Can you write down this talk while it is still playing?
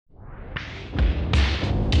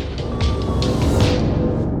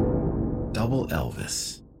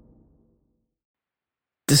Elvis.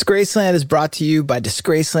 Disgraceland is brought to you by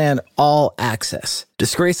Disgraceland All Access.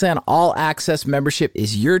 Disgraceland All Access membership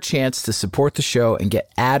is your chance to support the show and get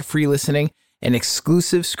ad-free listening, an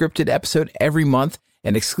exclusive scripted episode every month,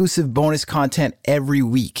 and exclusive bonus content every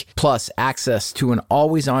week, plus access to an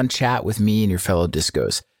always-on chat with me and your fellow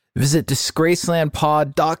discos. Visit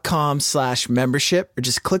disgracelandpod.com/membership or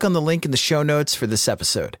just click on the link in the show notes for this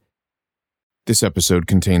episode. This episode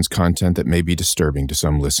contains content that may be disturbing to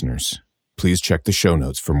some listeners. Please check the show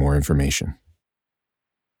notes for more information.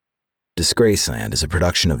 Disgraceland is a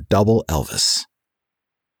production of Double Elvis.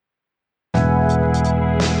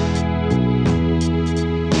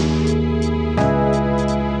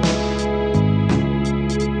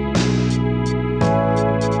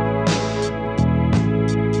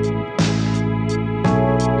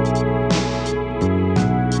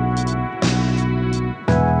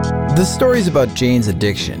 The stories about Jane's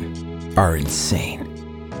addiction are insane.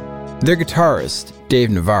 Their guitarist, Dave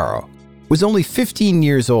Navarro, was only 15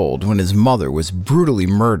 years old when his mother was brutally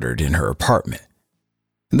murdered in her apartment.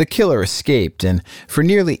 The killer escaped, and for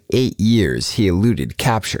nearly 8 years he eluded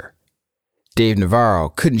capture. Dave Navarro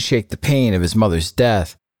couldn't shake the pain of his mother's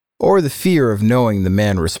death or the fear of knowing the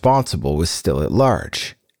man responsible was still at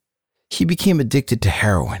large. He became addicted to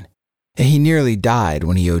heroin, and he nearly died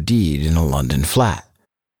when he OD'd in a London flat.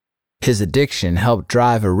 His addiction helped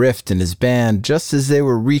drive a rift in his band just as they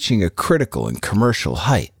were reaching a critical and commercial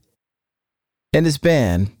height. And his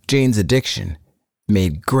band, Jane's Addiction,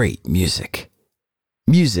 made great music.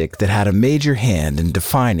 Music that had a major hand in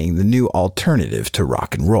defining the new alternative to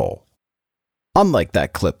rock and roll. Unlike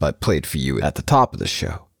that clip I played for you at the top of the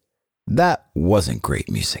show, that wasn't great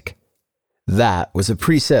music. That was a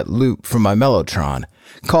preset loop from my Mellotron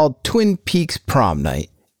called Twin Peaks Prom Night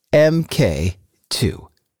MK2.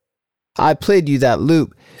 I played you that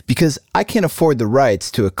loop because I can't afford the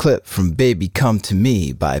rights to a clip from Baby Come to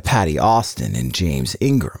Me by Patty Austin and James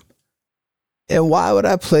Ingram. And why would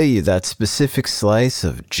I play you that specific slice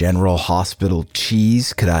of General Hospital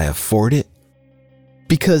cheese? Could I afford it?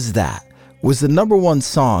 Because that was the #1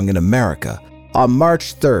 song in America on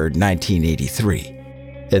March 3rd, 1983.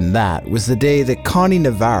 And that was the day that Connie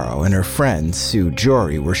Navarro and her friend Sue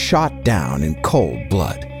Jory were shot down in cold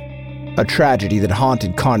blood. A tragedy that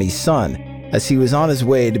haunted Connie's son as he was on his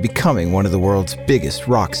way to becoming one of the world's biggest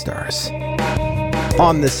rock stars.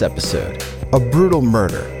 On this episode, a brutal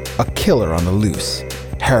murder, a killer on the loose,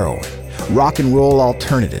 heroin, rock and roll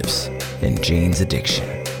alternatives, and Jane's addiction.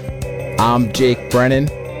 I'm Jake Brennan,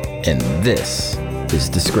 and this is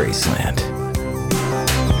Disgraceland.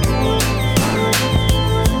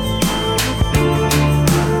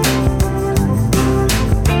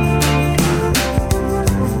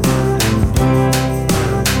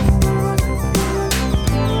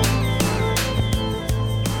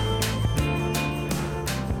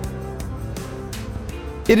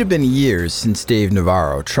 It had been years since Dave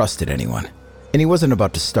Navarro trusted anyone, and he wasn't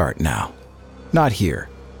about to start now. Not here,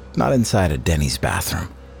 not inside a Denny's bathroom.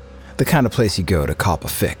 The kind of place you go to cop a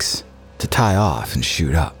fix, to tie off and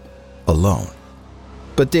shoot up, alone.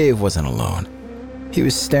 But Dave wasn't alone. He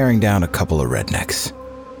was staring down a couple of rednecks.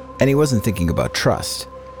 And he wasn't thinking about trust,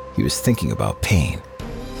 he was thinking about pain.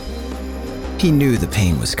 He knew the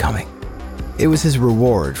pain was coming. It was his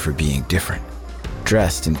reward for being different,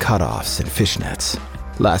 dressed in cutoffs and fishnets.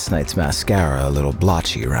 Last night's mascara a little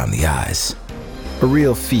blotchy around the eyes. A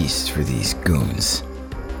real feast for these goons.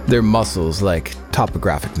 Their muscles like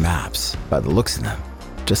topographic maps, by the looks of them.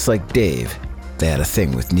 Just like Dave, they had a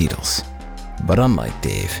thing with needles. But unlike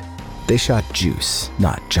Dave, they shot juice,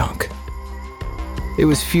 not junk. It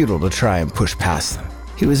was futile to try and push past them.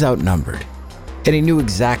 He was outnumbered, and he knew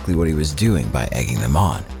exactly what he was doing by egging them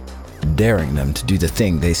on, daring them to do the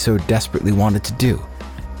thing they so desperately wanted to do,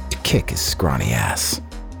 to kick his scrawny ass.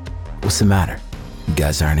 What's the matter? You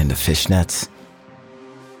guys aren't into fishnets?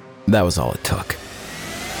 That was all it took.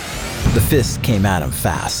 The fist came at him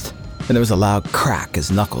fast, and there was a loud crack as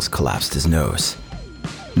Knuckles collapsed his nose.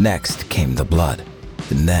 Next came the blood,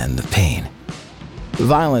 and then the pain.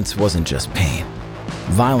 Violence wasn't just pain.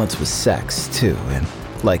 Violence was sex, too, and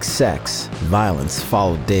like sex, violence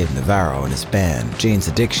followed Dave Navarro and his band, Jane's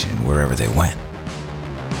Addiction, wherever they went.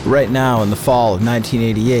 Right now, in the fall of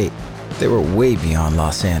 1988, they were way beyond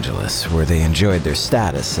Los Angeles, where they enjoyed their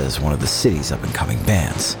status as one of the city's up-and-coming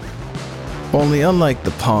bands. Only unlike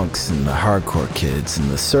the punks and the hardcore kids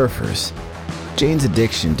and the surfers, Jane's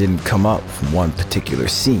Addiction didn't come up from one particular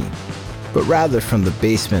scene, but rather from the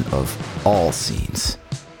basement of all scenes.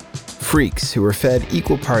 Freaks who were fed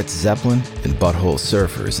equal parts Zeppelin and butthole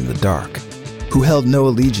surfers in the dark, who held no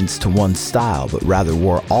allegiance to one style but rather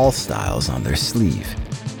wore all styles on their sleeve.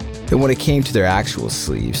 And when it came to their actual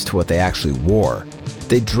sleeves, to what they actually wore,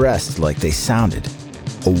 they dressed like they sounded.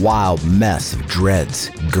 A wild mess of dreads,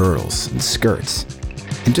 girdles, and skirts.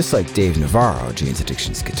 And just like Dave Navarro, Jane's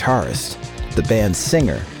Addiction's guitarist, the band's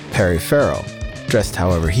singer, Perry Farrell, dressed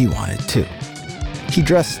however he wanted too. He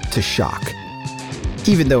dressed to shock.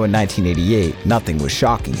 Even though in 1988, nothing was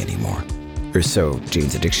shocking anymore. Or so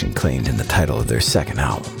Jane's Addiction claimed in the title of their second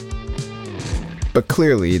album. But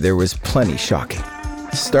clearly there was plenty shocking,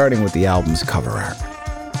 starting with the album's cover art.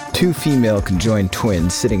 Two female conjoined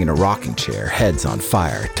twins sitting in a rocking chair, heads on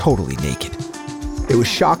fire, totally naked. It was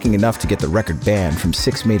shocking enough to get the record banned from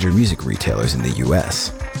 6 major music retailers in the US.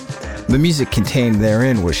 The music contained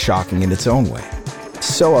therein was shocking in its own way,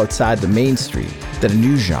 so outside the mainstream that a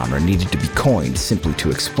new genre needed to be coined simply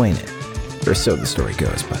to explain it. Or so the story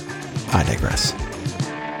goes, but I digress.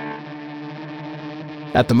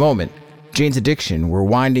 At the moment, Jane's Addiction were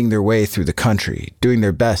winding their way through the country, doing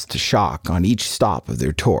their best to shock on each stop of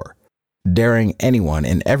their tour, daring anyone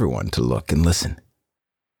and everyone to look and listen.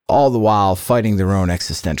 All the while fighting their own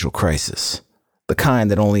existential crisis, the kind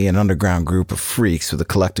that only an underground group of freaks with a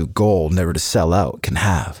collective goal never to sell out can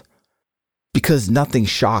have. Because Nothing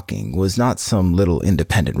Shocking was not some little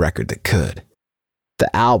independent record that could.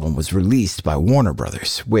 The album was released by Warner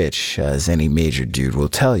Brothers, which, as any major dude will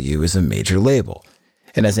tell you, is a major label.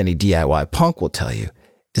 And as any DIY punk will tell you,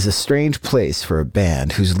 is a strange place for a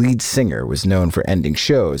band whose lead singer was known for ending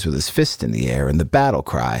shows with his fist in the air and the battle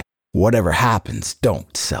cry, "Whatever happens,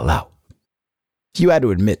 don't sell out." You had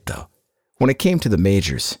to admit, though, when it came to the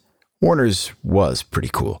majors, Warner's was pretty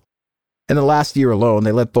cool. In the last year alone,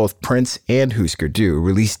 they let both Prince and Husker Du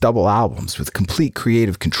release double albums with complete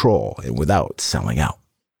creative control and without selling out.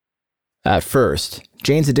 At first,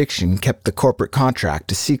 Jane's Addiction kept the corporate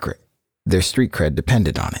contract a secret. Their street cred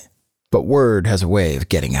depended on it. But word has a way of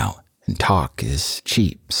getting out, and talk is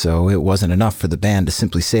cheap, so it wasn't enough for the band to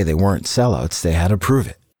simply say they weren't sellouts, they had to prove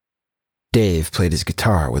it. Dave played his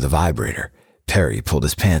guitar with a vibrator. Perry pulled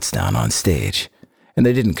his pants down on stage. And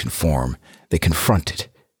they didn't conform, they confronted,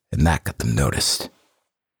 and that got them noticed.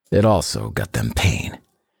 It also got them pain.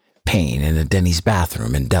 Pain in a Denny's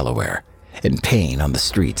bathroom in Delaware, and pain on the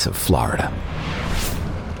streets of Florida.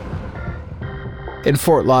 In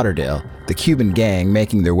Fort Lauderdale, the Cuban gang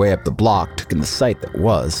making their way up the block took in the sight that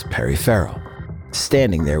was Perry Farrell,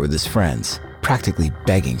 standing there with his friends, practically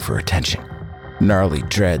begging for attention. Gnarly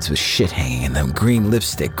dreads with shit hanging in them, green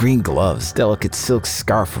lipstick, green gloves, delicate silk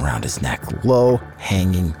scarf around his neck,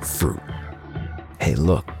 low-hanging fruit. "Hey,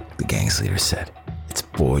 look," the gang's leader said. "It's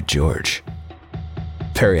Boy George."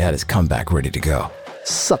 Perry had his comeback ready to go.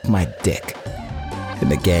 "Suck my dick." And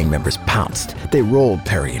the gang members pounced. They rolled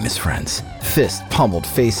Perry and his friends. Fist pummeled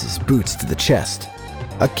faces, boots to the chest.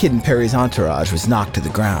 A kid in Perry's entourage was knocked to the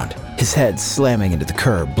ground, his head slamming into the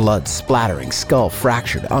curb, blood splattering, skull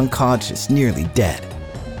fractured, unconscious, nearly dead.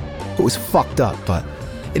 It was fucked up, but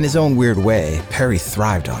in his own weird way, Perry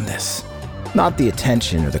thrived on this. Not the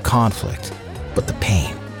attention or the conflict, but the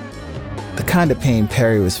pain. The kind of pain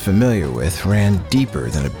Perry was familiar with ran deeper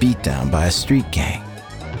than a beatdown by a street gang.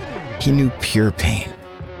 He knew pure pain,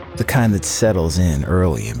 the kind that settles in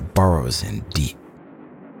early and burrows in deep.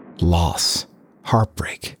 Loss,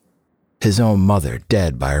 heartbreak. His own mother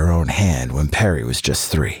dead by her own hand when Perry was just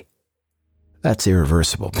 3. That's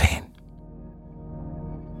irreversible pain.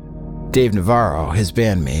 Dave Navarro, his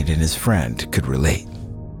bandmate and his friend, could relate.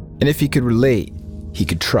 And if he could relate, he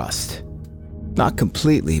could trust. Not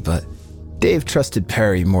completely, but Dave trusted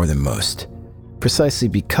Perry more than most, precisely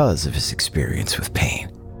because of his experience with pain.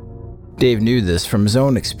 Dave knew this from his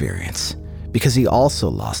own experience, because he also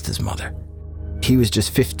lost his mother. He was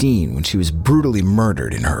just 15 when she was brutally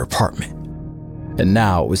murdered in her apartment. And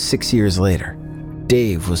now it was 6 years later.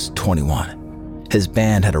 Dave was 21. His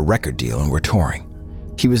band had a record deal and were touring.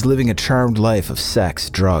 He was living a charmed life of sex,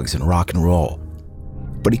 drugs, and rock and roll.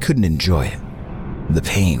 But he couldn't enjoy it. The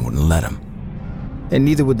pain wouldn't let him. And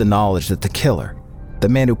neither would the knowledge that the killer, the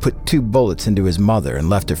man who put 2 bullets into his mother and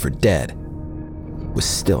left her for dead, was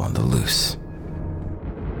still on the loose.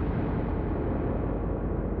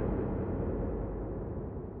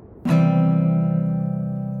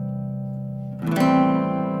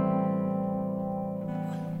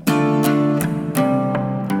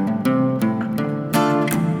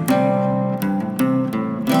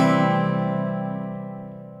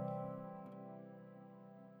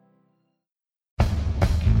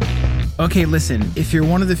 Okay, listen, if you're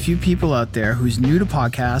one of the few people out there who's new to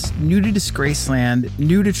podcasts, new to Disgraceland,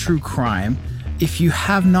 new to true crime, If you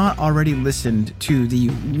have not already listened to the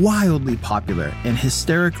wildly popular and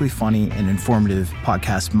hysterically funny and informative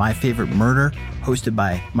podcast, My Favorite Murder, hosted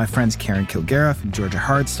by my friends Karen Kilgariff and Georgia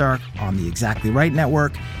Hardstark on the Exactly Right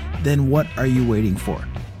Network, then what are you waiting for?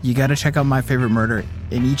 You got to check out My Favorite Murder.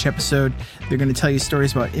 In each episode, they're going to tell you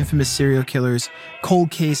stories about infamous serial killers, cold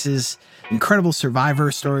cases, incredible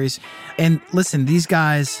survivor stories. And listen, these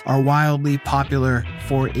guys are wildly popular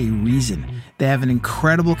for a reason. They have an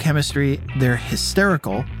incredible chemistry. They're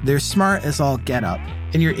hysterical. They're smart as all get up.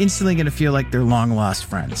 And you're instantly going to feel like they're long lost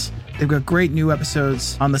friends. They've got great new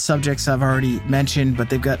episodes on the subjects I've already mentioned, but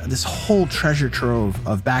they've got this whole treasure trove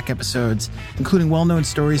of back episodes, including well-known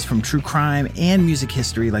stories from true crime and music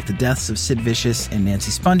history like the deaths of Sid Vicious and Nancy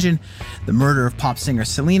Spungen, the murder of pop singer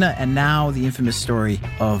Selena, and now the infamous story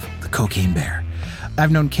of the Cocaine Bear. I've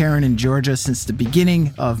known Karen and Georgia since the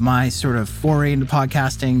beginning of my sort of foray into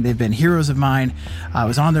podcasting. They've been heroes of mine. I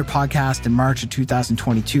was on their podcast in March of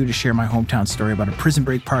 2022 to share my hometown story about a prison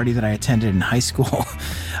break party that I attended in high school.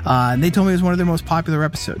 And they told me it was one of their most popular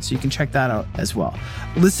episodes, so you can check that out as well.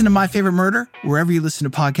 Listen to My Favorite Murder wherever you listen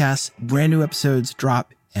to podcasts. Brand new episodes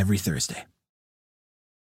drop every Thursday.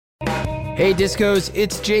 Hey Discos,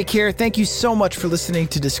 it's Jake here. Thank you so much for listening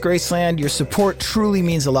to Disgraceland. Your support truly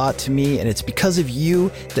means a lot to me, and it's because of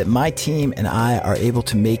you that my team and I are able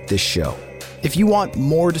to make this show. If you want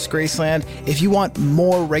more Disgraceland, if you want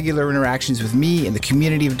more regular interactions with me and the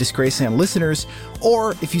community of Disgraceland listeners,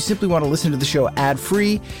 or if you simply want to listen to the show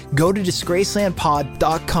ad-free, go to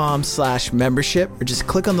disgracelandpod.com/membership or just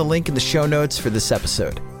click on the link in the show notes for this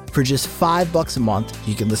episode. For just $5 a month,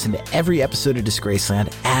 you can listen to every episode of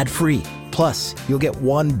Disgraceland ad-free. Plus, you'll get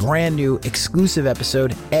one brand new exclusive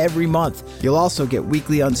episode every month. You'll also get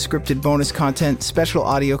weekly unscripted bonus content, special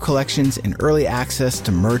audio collections, and early access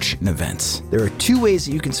to merch and events. There are two ways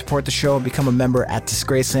that you can support the show and become a member at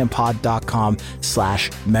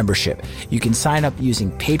disgracelandpod.com/membership. You can sign up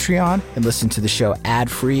using Patreon and listen to the show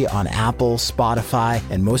ad-free on Apple, Spotify,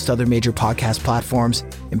 and most other major podcast platforms.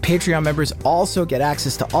 And Patreon members also get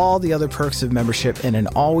access to all the other perks of membership and an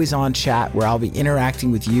always-on chat where I'll be interacting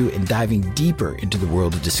with you and diving deeper into the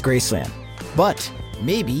world of Disgraceland. But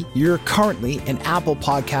maybe you're currently an Apple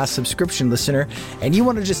Podcast subscription listener and you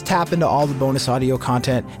want to just tap into all the bonus audio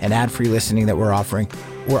content and ad-free listening that we're offering.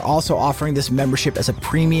 We're also offering this membership as a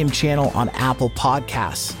premium channel on Apple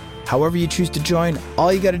Podcasts. However you choose to join,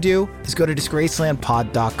 all you got to do is go to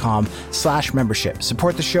disgracelandpod.com/membership.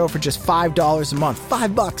 Support the show for just $5 a month,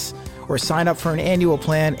 $5, or sign up for an annual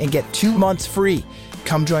plan and get 2 months free.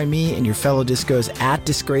 Come join me and your fellow discos at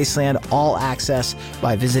Disgraceland All Access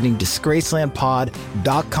by visiting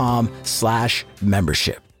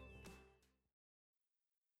disgracelandpod.com/membership.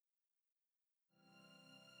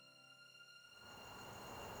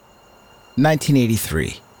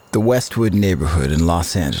 1983, the Westwood neighborhood in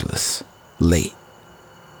Los Angeles, late.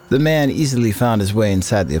 The man easily found his way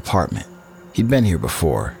inside the apartment. He'd been here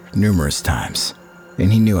before, numerous times,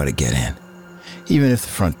 and he knew how to get in, even if the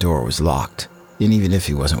front door was locked. And even if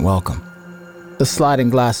he wasn't welcome. The sliding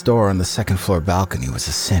glass door on the second floor balcony was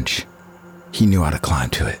a cinch. He knew how to climb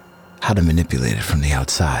to it, how to manipulate it from the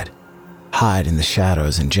outside, hide in the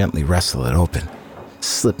shadows and gently wrestle it open,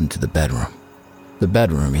 slip into the bedroom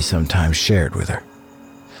he sometimes shared with her.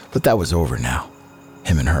 But that was over now.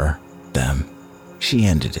 Him and her, them, she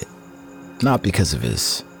ended it. Not because of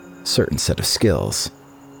his certain set of skills,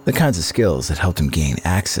 the kinds of skills that helped him gain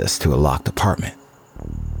access to a locked apartment.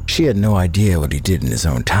 She had no idea what he did in his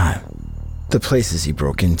own time, the places he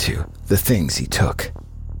broke into, the things he took.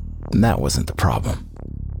 And that wasn't the problem.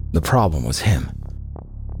 The problem was him.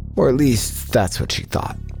 Or at least that's what she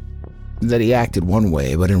thought. That he acted one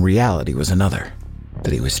way, but in reality was another.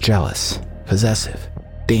 That he was jealous, possessive,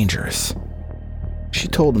 dangerous. She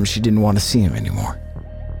told him she didn't want to see him anymore,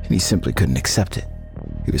 and he simply couldn't accept it.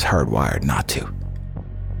 He was hardwired not to.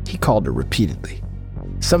 He called her repeatedly.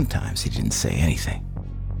 Sometimes he didn't say anything.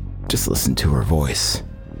 Just listened to her voice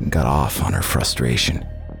and got off on her frustration,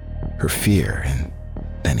 her fear, and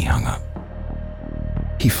then he hung up.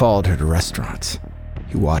 He followed her to restaurants.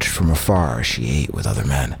 He watched from afar as she ate with other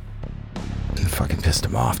men. It fucking pissed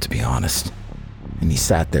him off, to be honest. And he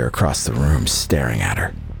sat there across the room staring at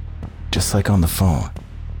her. Just like on the phone.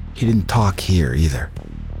 He didn't talk here either.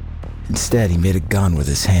 Instead, he made a gun with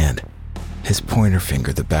his hand. His pointer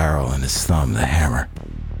finger the barrel and his thumb the hammer.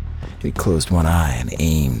 He closed one eye and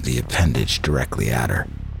aimed the appendage directly at her.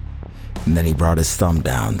 And then he brought his thumb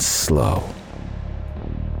down slow.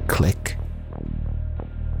 Click.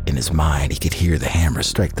 In his mind, he could hear the hammer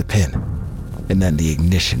strike the pin, and then the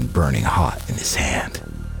ignition burning hot in his hand.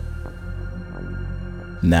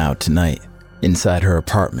 Now, tonight, inside her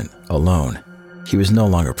apartment, alone, He was no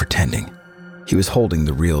longer pretending. He was holding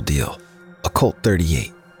the real deal. A Colt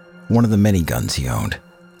 38, one of the many guns he owned,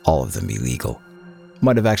 all of them illegal.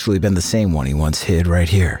 Might have actually been the same one he once hid right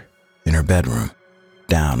here, in her bedroom,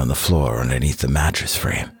 down on the floor underneath the mattress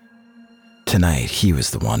frame. Tonight, he was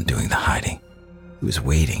the one doing the hiding. He was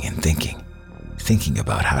waiting and thinking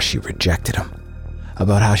about how she rejected him,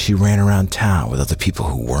 about how she ran around town with other people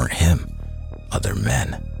who weren't him, other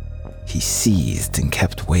men. He seethed and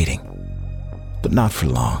kept waiting, but not for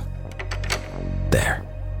long. There,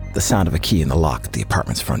 the sound of a key in the lock at the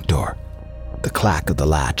apartment's front door, the clack of the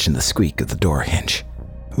latch and the squeak of the door hinge.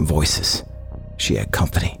 Voices. She had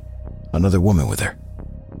company. Another woman with her.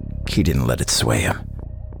 He didn't let it sway him.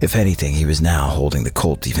 If anything, he was now holding the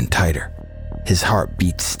Colt even tighter. His heart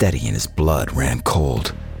beat steady and his blood ran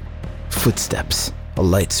cold. Footsteps, a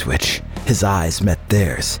light switch. His eyes met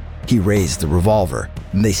theirs. He raised the revolver,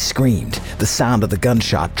 and they screamed. The sound of the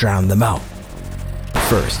gunshot drowned them out.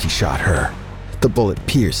 First, he shot her. The bullet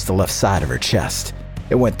pierced the left side of her chest.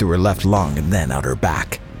 It went through her left lung and then out her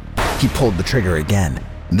back. He pulled the trigger again.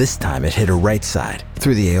 This time it hit her right side,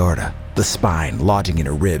 through the aorta, the spine, lodging in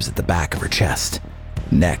her ribs at the back of her chest.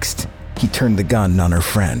 Next, he turned the gun on her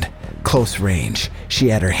friend. Close range, she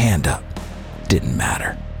had her hand up. Didn't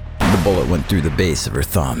matter. The bullet went through the base of her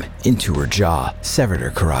thumb, into her jaw, severed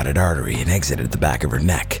her carotid artery, and exited the back of her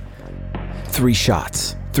neck. 3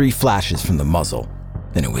 shots, 3 flashes from the muzzle,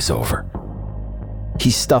 and it was over.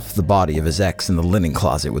 He stuffed the body of his ex in the linen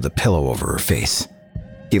closet with a pillow over her face.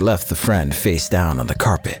 He left the friend face down on the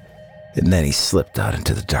carpet, and then he slipped out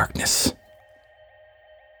into the darkness.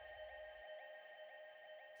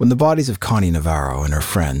 When the bodies of Connie Navarro and her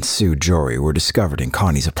friend Sue Jory were discovered in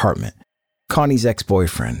Connie's apartment, Connie's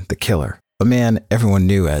ex-boyfriend, the killer, a man everyone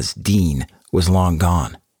knew as Dean, was long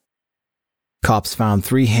gone. Cops found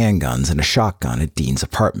 3 handguns and a shotgun at Dean's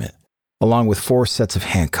apartment, along with 4 sets of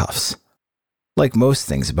handcuffs. Like most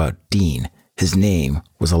things about Dean, his name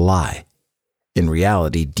was a lie. In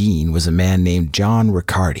reality, Dean was a man named John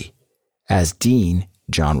Riccardi. As Dean,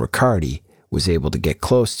 John Riccardi was able to get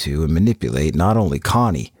close to and manipulate not only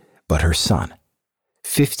Connie, but her son,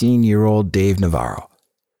 15-year-old Dave Navarro,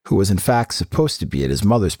 who was in fact supposed to be at his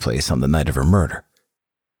mother's place on the night of her murder.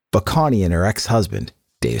 But Connie and her ex-husband,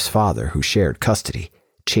 Dave's father, who shared custody,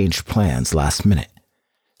 changed plans last minute.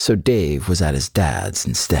 So Dave was at his dad's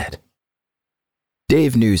instead.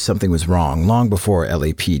 Dave knew something was wrong long before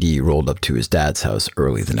LAPD rolled up to his dad's house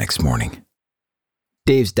early the next morning.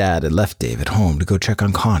 Dave's dad had left Dave at home to go check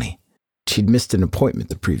on Connie. She'd missed an appointment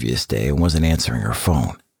the previous day and wasn't answering her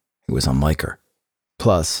phone. It was unlike her.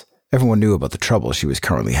 Plus, everyone knew about the trouble she was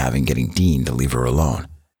currently having getting Dean to leave her alone.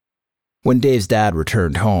 When Dave's dad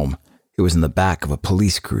returned home, it was in the back of a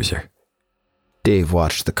police cruiser. Dave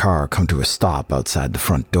watched the car come to a stop outside the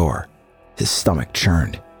front door. His stomach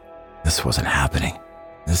churned. This wasn't happening.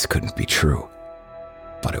 This couldn't be true.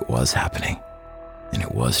 But it was happening. And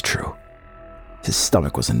it was true. His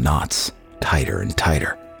stomach was in knots, tighter and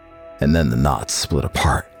tighter. And then the knots split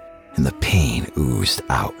apart, and the pain oozed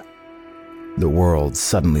out. The world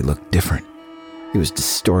suddenly looked different. It was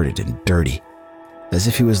distorted and dirty, as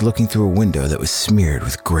if he was looking through a window that was smeared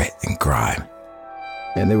with grit and grime.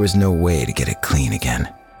 And there was no way to get it clean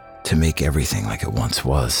again, to make everything like it once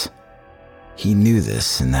was. He knew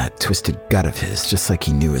this in that twisted gut of his, just like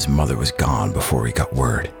he knew his mother was gone before he got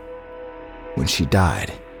word. When she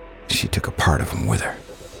died, she took a part of him with her.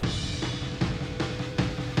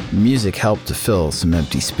 Music helped to fill some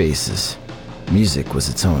empty spaces. Music was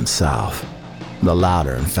its own salve. The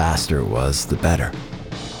louder and faster it was, the better.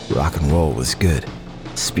 Rock and roll was good.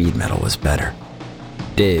 Speed metal was better.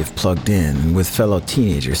 Dave plugged in and with fellow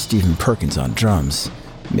teenager Stephen Perkins on drums,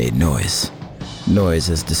 made noise. Noise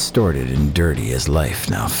as distorted and dirty as life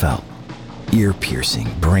now felt.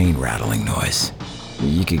 Ear-piercing, brain-rattling noise.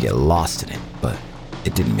 You could get lost in it, but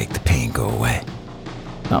it didn't make the pain go away.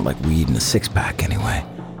 Not like weed in a six-pack anyway,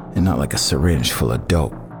 and not like a syringe full of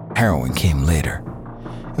dope. Heroin came later.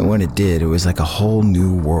 And when it did, it was like a whole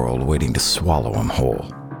new world waiting to swallow him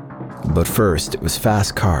whole. But first, it was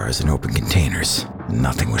fast cars and open containers.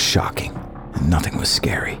 Nothing was shocking, and nothing was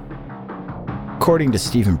scary. According to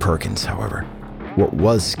Stephen Perkins, however, what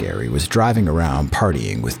was scary was driving around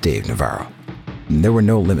partying with Dave Navarro. And there were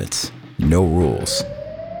no limits, no rules.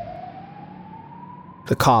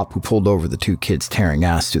 The cop who pulled over the 2 kids tearing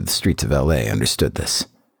ass through the streets of LA understood this.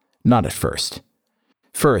 Not at first.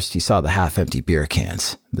 First, he saw the half-empty beer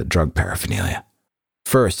cans, the drug paraphernalia.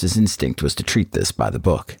 First, his instinct was to treat this by the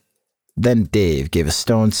book. Then Dave gave a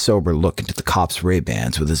stone-sober look into the cop's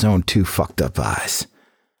Ray-Bans with his own 2 fucked-up eyes.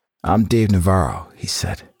 "I'm Dave Navarro," he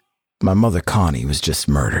said. "My mother Connie was just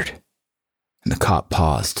murdered." And the cop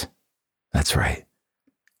paused. That's right.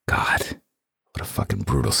 God, what a fucking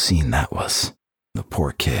brutal scene that was. The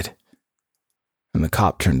poor kid. And the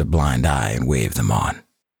cop turned a blind eye and waved them on.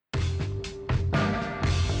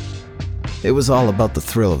 It was all about the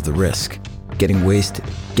thrill of the risk. Getting wasted,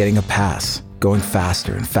 getting a pass, going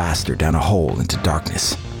faster and faster down a hole into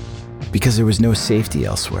darkness. Because there was no safety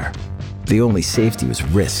elsewhere. The only safety was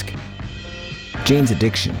risk. Jane's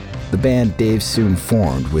Addiction, the band Dave soon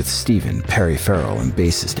formed with Stephen, Perry Farrell, and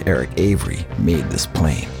bassist Eric Avery, made this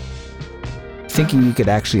plain. Thinking you could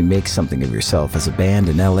actually make something of yourself as a band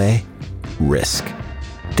in LA? Risk.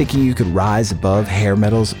 Thinking you could rise above hair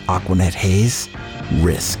metal's Aquanet haze?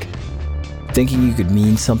 Risk. Thinking you could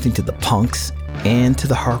mean something to the punks and to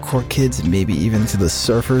the hardcore kids and maybe even to the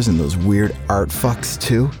surfers and those weird art fucks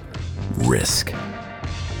too? Risk.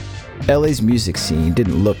 LA's music scene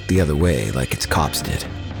didn't look the other way like its cops did.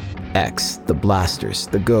 X, the Blasters,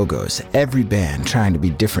 the Go-Go's, every band trying to be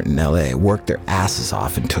different in LA worked their asses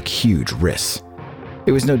off and took huge risks.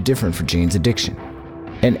 It was no different for Jane's Addiction.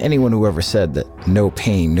 And anyone who ever said that no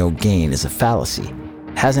pain, no gain is a fallacy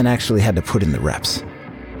hasn't actually had to put in the reps.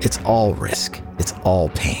 It's all risk. It's all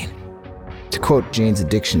pain. To quote Jane's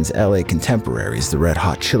Addiction's LA contemporaries, the Red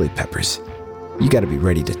Hot Chili Peppers, you gotta be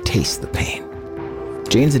ready to taste the pain.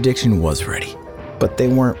 Jane's Addiction was ready, but they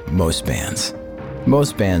weren't most bands.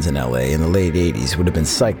 Most bands in LA in the late 80s would have been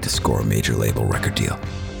psyched to score a major label record deal.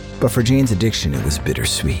 But for Jane's Addiction, it was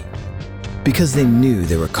bittersweet. Because they knew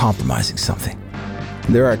they were compromising something.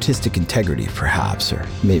 Their artistic integrity, perhaps, or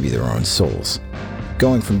maybe their own souls.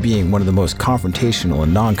 Going from being one of the most confrontational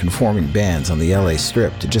and non-conforming bands on the LA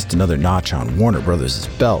Strip to just another notch on Warner Brothers'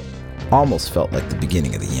 belt almost felt like the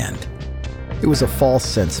beginning of the end. It was a false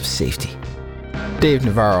sense of safety. Dave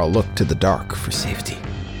Navarro looked to the dark for safety,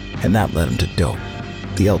 and that led him to dope,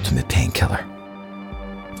 the ultimate painkiller.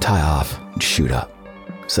 Tie off and shoot up.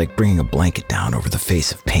 It's like bringing a blanket down over the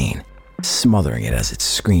face of pain, smothering it as it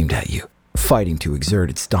screamed at you, fighting to exert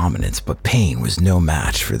its dominance, but pain was no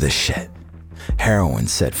match for this shit. Heroin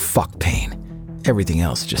said fuck pain. Everything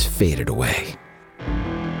else just faded away.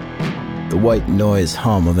 The white noise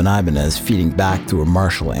hum of an Ibanez feeding back through a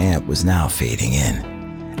Marshall amp was now fading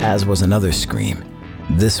in, as was another scream,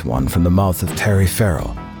 this one from the mouth of Perry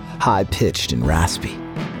Farrell, high-pitched and raspy.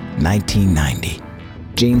 1990.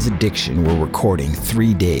 Jane's Addiction were recording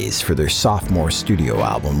 3 days for their sophomore studio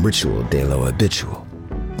album, Ritual de lo Habitual.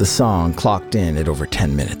 The song clocked in at over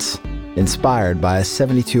 10 minutes. Inspired by a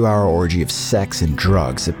 72-hour orgy of sex and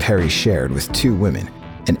drugs that Perry shared with 2 women,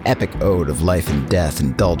 an epic ode of life and death,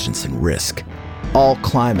 indulgence and risk, all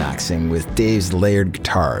climaxing with Dave's layered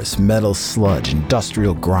guitars, metal sludge,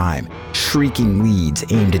 industrial grime, shrieking leads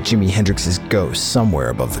aimed at Jimi Hendrix's ghost somewhere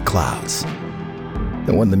above the clouds.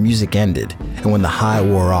 And when the music ended, and when the high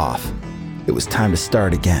wore off, it was time to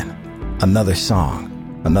start again. Another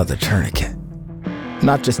song, another tourniquet.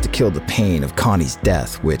 Not just to kill the pain of Connie's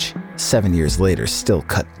death, which 7 years later still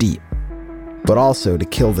cut deep, but also to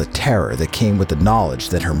kill the terror that came with the knowledge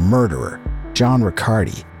that her murderer, John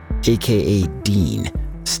Riccardi, aka Dean,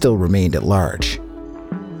 still remained at large.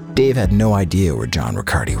 Dave had no idea where John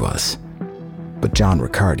Riccardi was, but John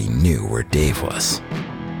Riccardi knew where Dave was.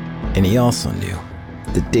 And he also knew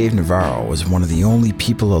that Dave Navarro was one of the only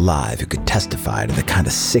people alive who could testify to the kind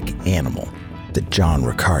of sick animal that John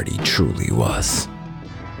Riccardi truly was.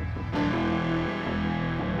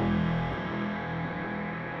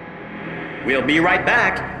 We'll be right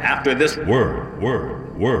back after this word.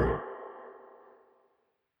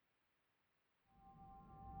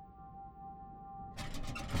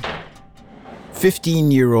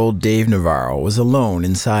 15-year-old Dave Navarro was alone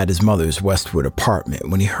inside his mother's Westwood apartment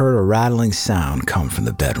when he heard a rattling sound come from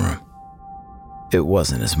the bedroom. It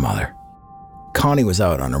wasn't his mother. Connie was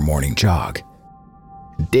out on her morning jog.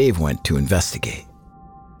 Dave went to investigate.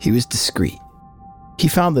 He was discreet. He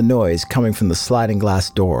found the noise coming from the sliding glass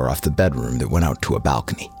door off the bedroom that went out to a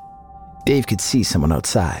balcony. Dave could see someone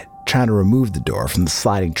outside, trying to remove the door from the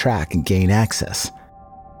sliding track and gain access.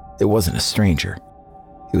 It wasn't a stranger.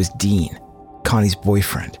 It was Dean, Connie's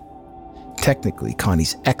boyfriend. Technically,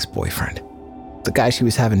 Connie's ex-boyfriend. The guy she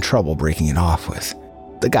was having trouble breaking it off with.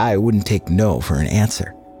 The guy who wouldn't take no for an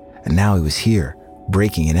answer. And now he was here,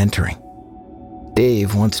 breaking and entering.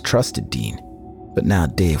 Dave once trusted Dean, but now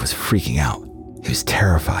Dave was freaking out. He was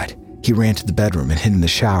terrified. He ran to the bedroom and hid in the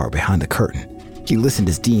shower behind the curtain. He listened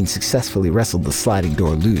as Dean successfully wrestled the sliding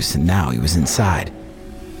door loose, and now he was inside.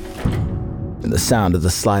 And the sound of the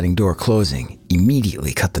sliding door closing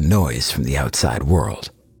immediately cut the noise from the outside world.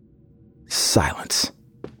 Silence.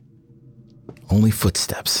 Only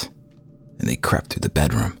footsteps. And they crept through the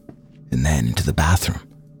bedroom, and then into the bathroom.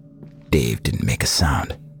 Dave didn't make a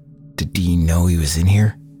sound. Did Dean know he was in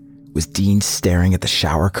here? Was Dean staring at the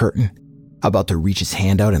shower curtain, about to reach his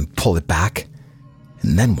hand out and pull it back?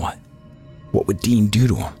 And then what? What would Dean do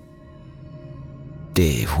to him?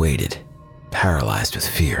 Dave waited, paralyzed with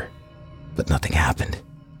fear, but nothing happened.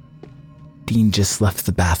 Dean just left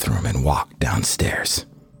the bathroom and walked downstairs.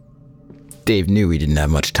 Dave knew he didn't have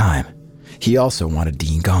much time. He also wanted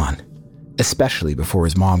Dean gone, especially before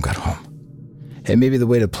his mom got home. And maybe the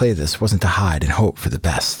way to play this wasn't to hide and hope for the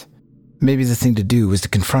best. Maybe the thing to do was to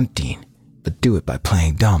confront Dean, but do it by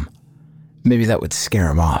playing dumb. Maybe that would scare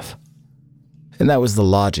him off. And that was the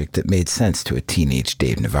logic that made sense to a teenage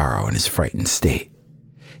Dave Navarro in his frightened state.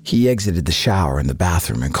 He exited the shower in the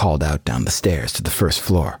bathroom and called out down the stairs to the first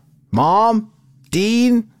floor. "Mom?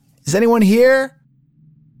 Dean? Is anyone here?"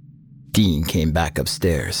 Dean came back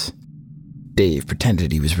upstairs. Dave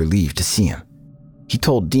pretended he was relieved to see him. He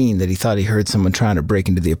told Dean that he thought he heard someone trying to break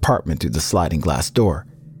into the apartment through the sliding glass door.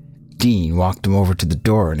 Dean walked him over to the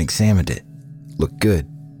door and examined it. Looked good.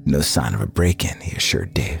 No sign of a break-in, he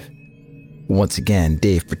assured Dave. Once again,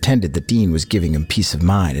 Dave pretended that Dean was giving him peace of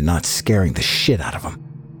mind and not scaring the shit out of him,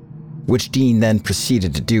 which Dean then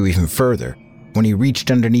proceeded to do even further when he reached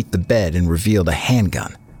underneath the bed and revealed a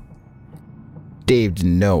handgun. Dave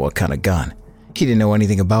didn't know what kind of gun. He didn't know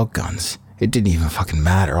anything about guns. It didn't even fucking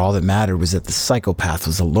matter. All that mattered was that the psychopath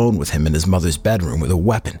was alone with him in his mother's bedroom with a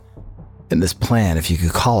weapon. And this plan, if you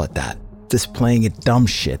could call it that, this playing it dumb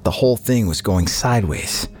shit, the whole thing was going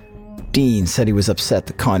sideways. Dean said he was upset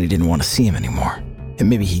that Connie didn't want to see him anymore, and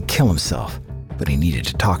maybe he'd kill himself, but he needed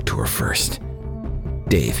to talk to her first.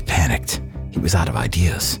 Dave panicked. He was out of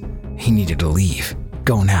ideas. He needed to leave.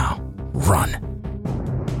 Go now. Run.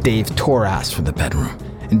 Dave tore ass from the bedroom,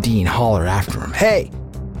 and Dean hollered after him, "Hey!"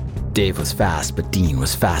 Dave was fast, but Dean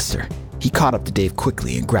was faster. He caught up to Dave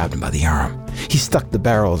quickly and grabbed him by the arm. He stuck the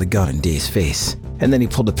barrel of the gun in Dave's face, and then he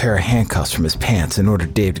pulled a pair of handcuffs from his pants and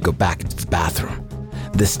ordered Dave to go back into the bathroom.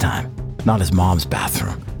 This time, not his mom's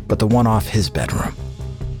bathroom, but the one off his bedroom.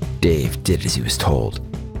 Dave did as he was told.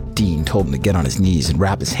 Dean told him to get on his knees and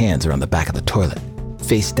wrap his hands around the back of the toilet.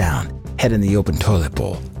 Face down, head in the open toilet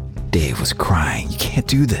bowl. Dave was crying. "You can't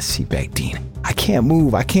do this," he begged Dean. "I can't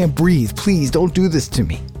move. I can't breathe. Please don't do this to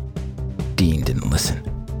me." Dean didn't listen.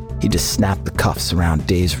 He just snapped the cuffs around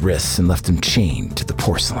Dave's wrists and left him chained to the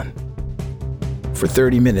porcelain. For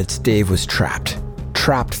 30 minutes, Dave was trapped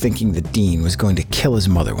thinking that Dean was going to kill his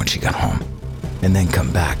mother when she got home, and then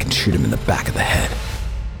come back and shoot him in the back of the head.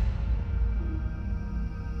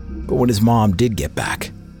 But when his mom did get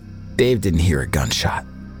back, Dave didn't hear a gunshot.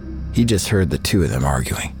 He just heard the two of them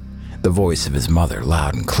arguing. The voice of his mother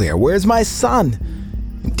loud and clear, "Where's my son?"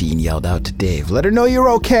 And Dean yelled out to Dave, "Let her know you're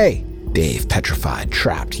okay." Dave, petrified,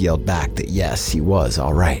 trapped, yelled back that yes, he was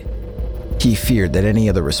all right. He feared that any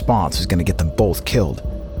other response was going to get them both killed.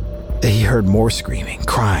 He heard more screaming,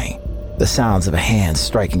 crying, the sounds of a hand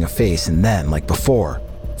striking a face, and then, like before,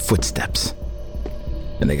 footsteps.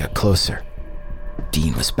 And they got closer.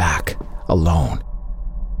 Dean was back, alone,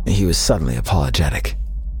 and he was suddenly apologetic.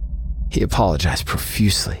 He apologized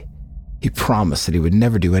profusely. He promised that he would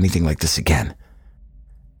never do anything like this again.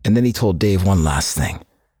 And then he told Dave one last thing.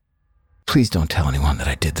 "Please don't tell anyone that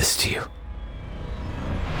I did this to you."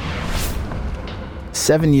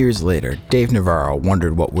 7 years later, Dave Navarro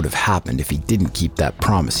wondered what would have happened if he didn't keep that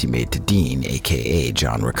promise he made to Dean, aka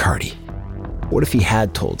John Riccardi. What if he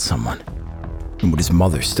had told someone? And would his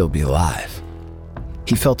mother still be alive?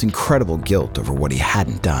 He felt incredible guilt over what he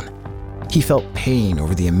hadn't done. He felt pain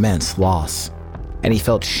over the immense loss, and he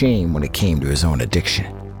felt shame when it came to his own addiction.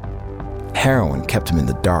 Heroin kept him in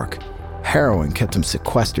the dark. Heroin kept him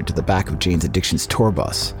sequestered to the back of Jane's Addiction's tour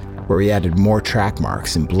bus, where he added more track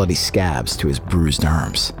marks and bloody scabs to his bruised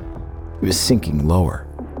arms. He was sinking lower.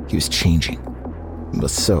 He was changing.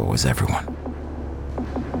 But so was everyone.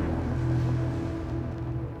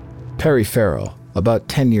 Perry Farrell, about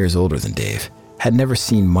 10 years older than Dave, had never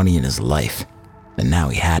seen money in his life, and now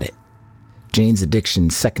he had it. Jane's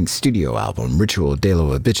Addiction's second studio album, Ritual de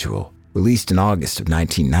lo Habitual, released in August of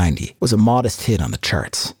 1990, was a modest hit on the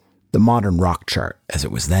charts. The modern rock chart, as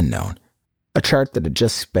it was then known. A chart that had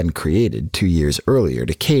just been created 2 years earlier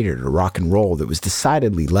to cater to rock and roll that was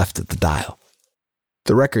decidedly left of the dial.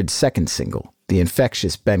 The record's second single, the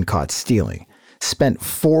infectious Been Caught Stealing, spent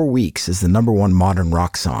 4 weeks as the #1 modern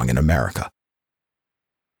rock song in America.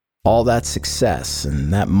 All that success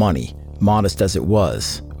and that money, modest as it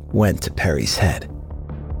was, went to Perry's head.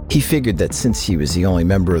 He figured that since he was the only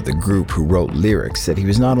member of the group who wrote lyrics, that he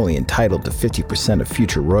was not only entitled to 50% of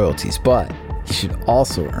future royalties, but he should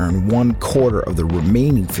also earn 1/4 of the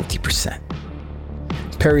remaining 50%.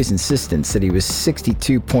 Perry's insistence said he was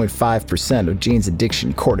 62.5% of Jane's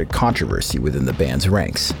Addiction courted controversy within the band's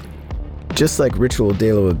ranks. Just like Ritual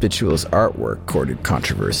de lo Habitual's artwork courted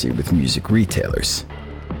controversy with music retailers.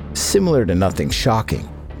 Similar to Nothing Shocking,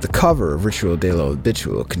 the cover of Ritual de lo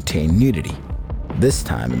Habitual contained nudity, this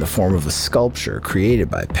time in the form of a sculpture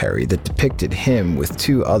created by Perry that depicted him with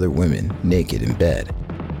two other women naked in bed.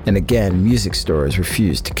 And again, music stores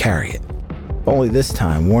refused to carry it. Only this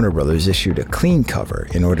time, Warner Brothers issued a clean cover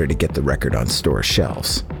in order to get the record on store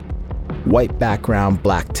shelves. White background,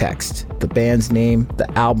 black text, the band's name, the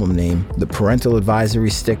album name, the parental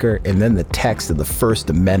advisory sticker, and then the text of the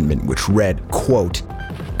First Amendment, which read, quote,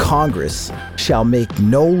 "Congress shall make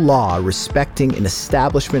no law respecting an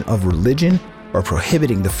establishment of religion or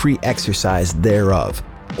prohibiting the free exercise thereof,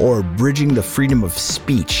 or abridging the freedom of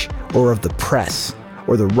speech or of the press,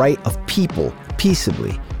 or the right of people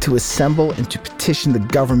peaceably to assemble and to petition the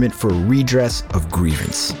government for redress of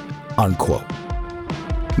grievance," unquote.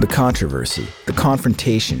 The controversy, the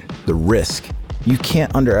confrontation, the risk, you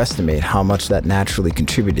can't underestimate how much that naturally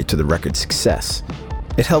contributed to the record's success.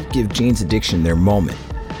 It helped give Jane's Addiction their moment,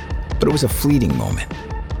 but it was a fleeting moment.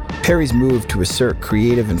 Perry's move to assert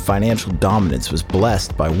creative and financial dominance was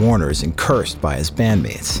blessed by Warner's and cursed by his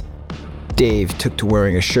bandmates. Dave took to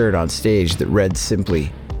wearing a shirt on stage that read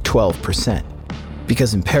simply 12%,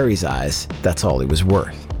 because in Perry's eyes, that's all he was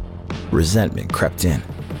worth. Resentment crept in,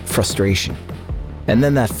 frustration, and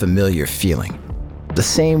then that familiar feeling. The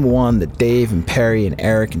same one that Dave and Perry and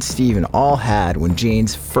Eric and Steven all had when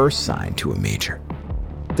Jane's first signed to a major.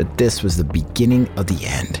 That this was the beginning of the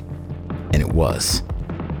end. And it was.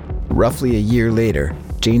 Roughly a year later,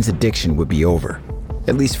 Jane's Addiction would be over,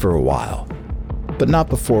 at least for a while. But not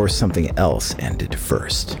before something else ended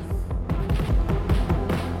first.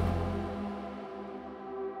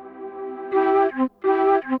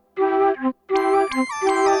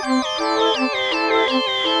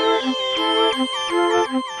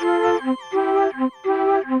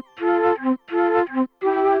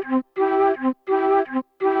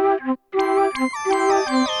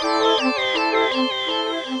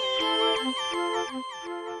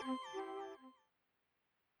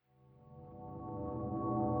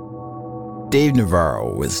 Dave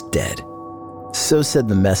Navarro was dead. So said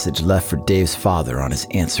the message left for Dave's father on his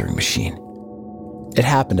answering machine. It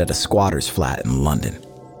happened at a squatter's flat in London.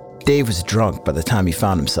 Dave was drunk by the time he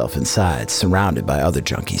found himself inside, surrounded by other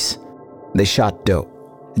junkies. They shot dope,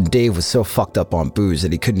 and Dave was so fucked up on booze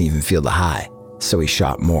that he couldn't even feel the high, so he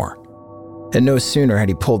shot more. And no sooner had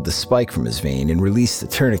he pulled the spike from his vein and released the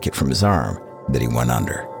tourniquet from his arm that he went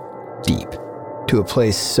under, deep, to a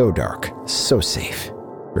place so dark, so safe,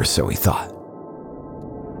 or so he thought.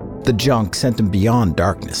 The junk sent him beyond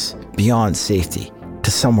darkness, beyond safety,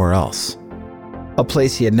 to somewhere else. A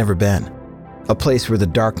place he had never been. A place where the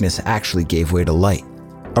darkness actually gave way to light,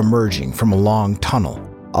 emerging from a long tunnel,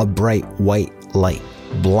 a bright white light,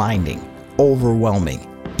 blinding, overwhelming,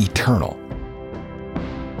 eternal.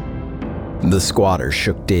 The squatters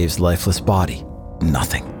shook Dave's lifeless body.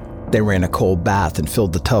 Nothing. They ran a cold bath and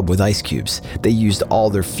filled the tub with ice cubes. They used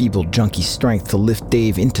all their feeble junkie strength to lift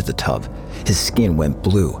Dave into the tub. His skin went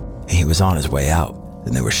blue, and he was on his way out,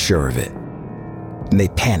 and they were sure of it. And they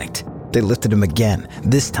panicked. They lifted him again,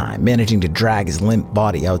 this time managing to drag his limp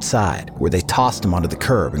body outside, where they tossed him onto the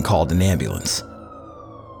curb and called an ambulance.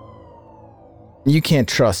 You can't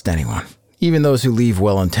trust anyone, even those who leave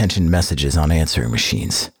well-intentioned messages on answering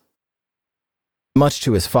machines. Much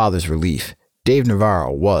to his father's relief, Dave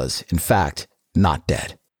Navarro was, in fact, not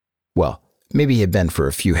dead. Well, maybe he had been for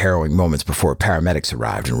a few harrowing moments before paramedics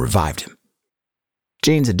arrived and revived him.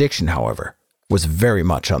 Jane's Addiction, however, was very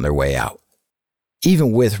much on their way out.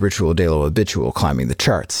 Even with Ritual de lo Habitual climbing the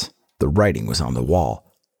charts, the writing was on the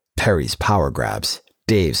wall. Perry's power grabs,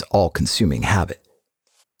 Dave's all-consuming habit.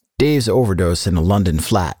 Dave's overdose in a London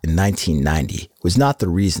flat in 1990 was not the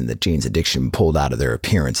reason that Jane's Addiction pulled out of their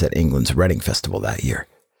appearance at England's Reading Festival that year.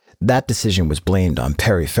 That decision was blamed on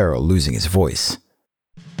Perry Farrell losing his voice.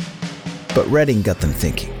 But Reading got them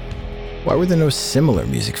thinking, why were there no similar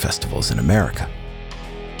music festivals in America?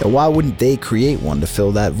 And why wouldn't they create one to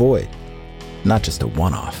fill that void? Not just a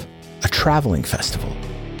one-off, a traveling festival,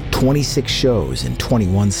 26 shows in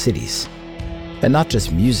 21 cities. And not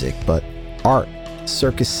just music, but art,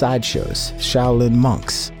 circus sideshows, Shaolin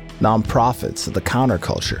monks, nonprofits of the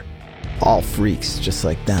counterculture, all freaks just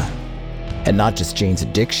like them. And not just Jane's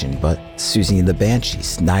Addiction, but Susie and the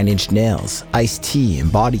Banshees, Nine Inch Nails, Ice-T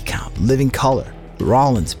and Body Count, Living Colour,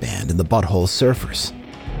 Rollins Band and the Butthole Surfers.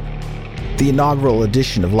 The inaugural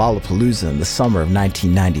edition of Lollapalooza in the summer of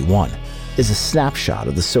 1991, is a snapshot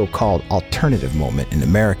of the so-called alternative moment in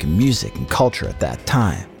American music and culture at that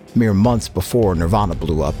time, mere months before Nirvana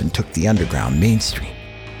blew up and took the underground mainstream.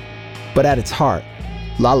 But at its heart,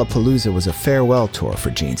 Lollapalooza was a farewell tour for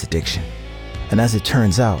Jane's Addiction, and as it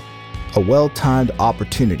turns out, a well-timed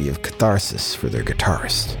opportunity of catharsis for their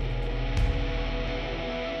guitarist.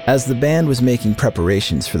 As the band was making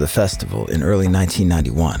preparations for the festival in early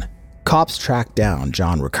 1991, cops tracked down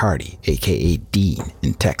John Riccardi, aka Dean,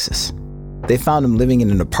 in Texas. They found him living in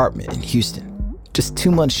an apartment in Houston, just 2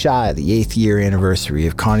 months shy of the 8th year anniversary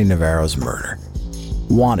of Connie Navarro's murder.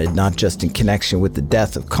 Wanted not just in connection with the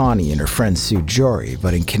death of Connie and her friend Sue Jory,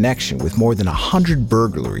 but in connection with more than 100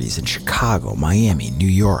 burglaries in Chicago, Miami, New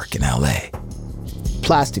York, and LA.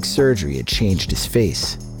 Plastic surgery had changed his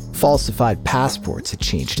face. Falsified passports had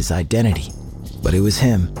changed his identity. But it was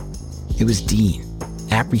him. It was Dean,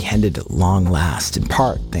 apprehended at long last, in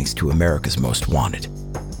part thanks to America's Most Wanted,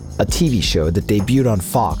 a TV show that debuted on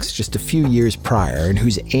Fox just a few years prior and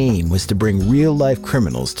whose aim was to bring real-life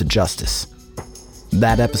criminals to justice.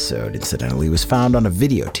 That episode, incidentally, was found on a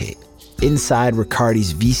videotape inside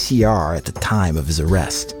Riccardi's VCR at the time of his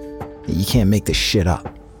arrest. You can't make this shit up.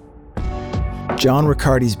 John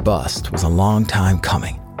Riccardi's bust was a long time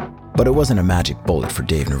coming, but it wasn't a magic bullet for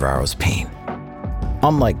Dave Navarro's pain.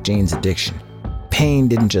 Unlike Jane's Addiction, pain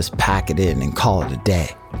didn't just pack it in and call it a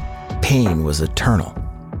day. Pain was eternal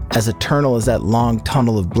as that long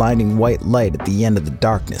tunnel of blinding white light at the end of the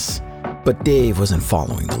darkness. But Dave wasn't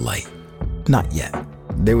following the light. Not yet.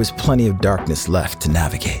 There was plenty of darkness left to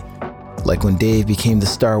navigate. Like when Dave became the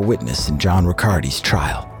star witness in John Riccardi's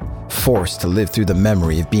trial, forced to live through the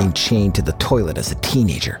memory of being chained to the toilet as a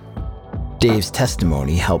teenager. Dave's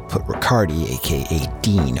testimony helped put Riccardi, aka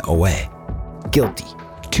Dean, away. Guilty,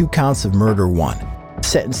 2 counts of murder 1,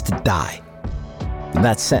 sentenced to die. And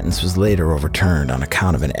that sentence was later overturned on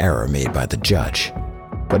account of an error made by the judge.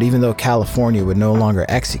 But even though California would no longer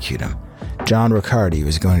execute him, John Riccardi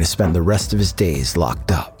was going to spend the rest of his days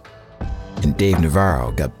locked up. And Dave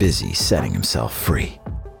Navarro got busy setting himself free.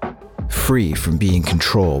 Free from being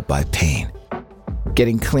controlled by pain.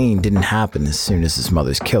 Getting clean didn't happen as soon as his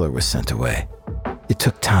mother's killer was sent away. It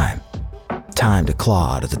took time. Time to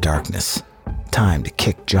claw out of the darkness. Time to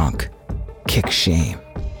kick junk, kick shame,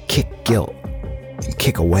 kick guilt, and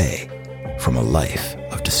kick away from a life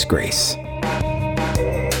of disgrace.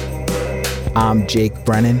 I'm Jake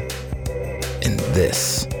Brennan, and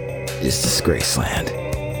this is Disgraceland.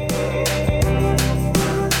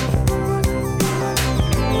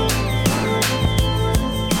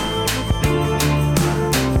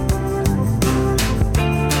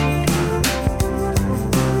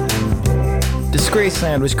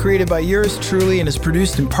 Disgraceland was created by yours truly and is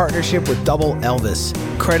produced in partnership with Double Elvis.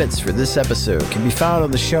 Credits for this episode can be found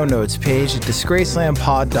on the show notes page at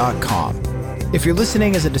disgracelandpod.com. If you're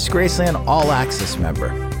listening as a Disgraceland All Access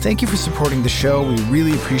member, thank you for supporting the show. We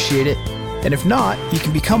really appreciate it. And if not, you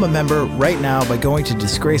can become a member right now by going to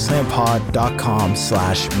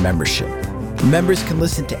disgracelandpod.com/membership. Members can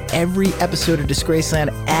listen to every episode of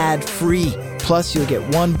Disgraceland ad-free. Plus, you'll get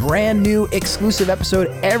one brand new exclusive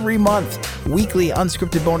episode every month, weekly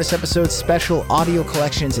unscripted bonus episodes, special audio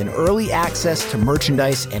collections, and early access to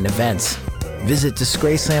merchandise and events. Visit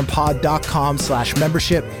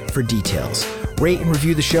disgracelandpod.com/membership for details. Rate and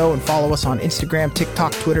review the show and follow us on Instagram,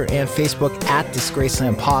 TikTok, Twitter, and Facebook at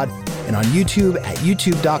DisgracelandPod, and on YouTube at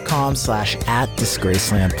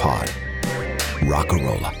youtube.com/@DisgracelandPod.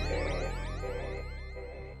 Rock-a-rolla.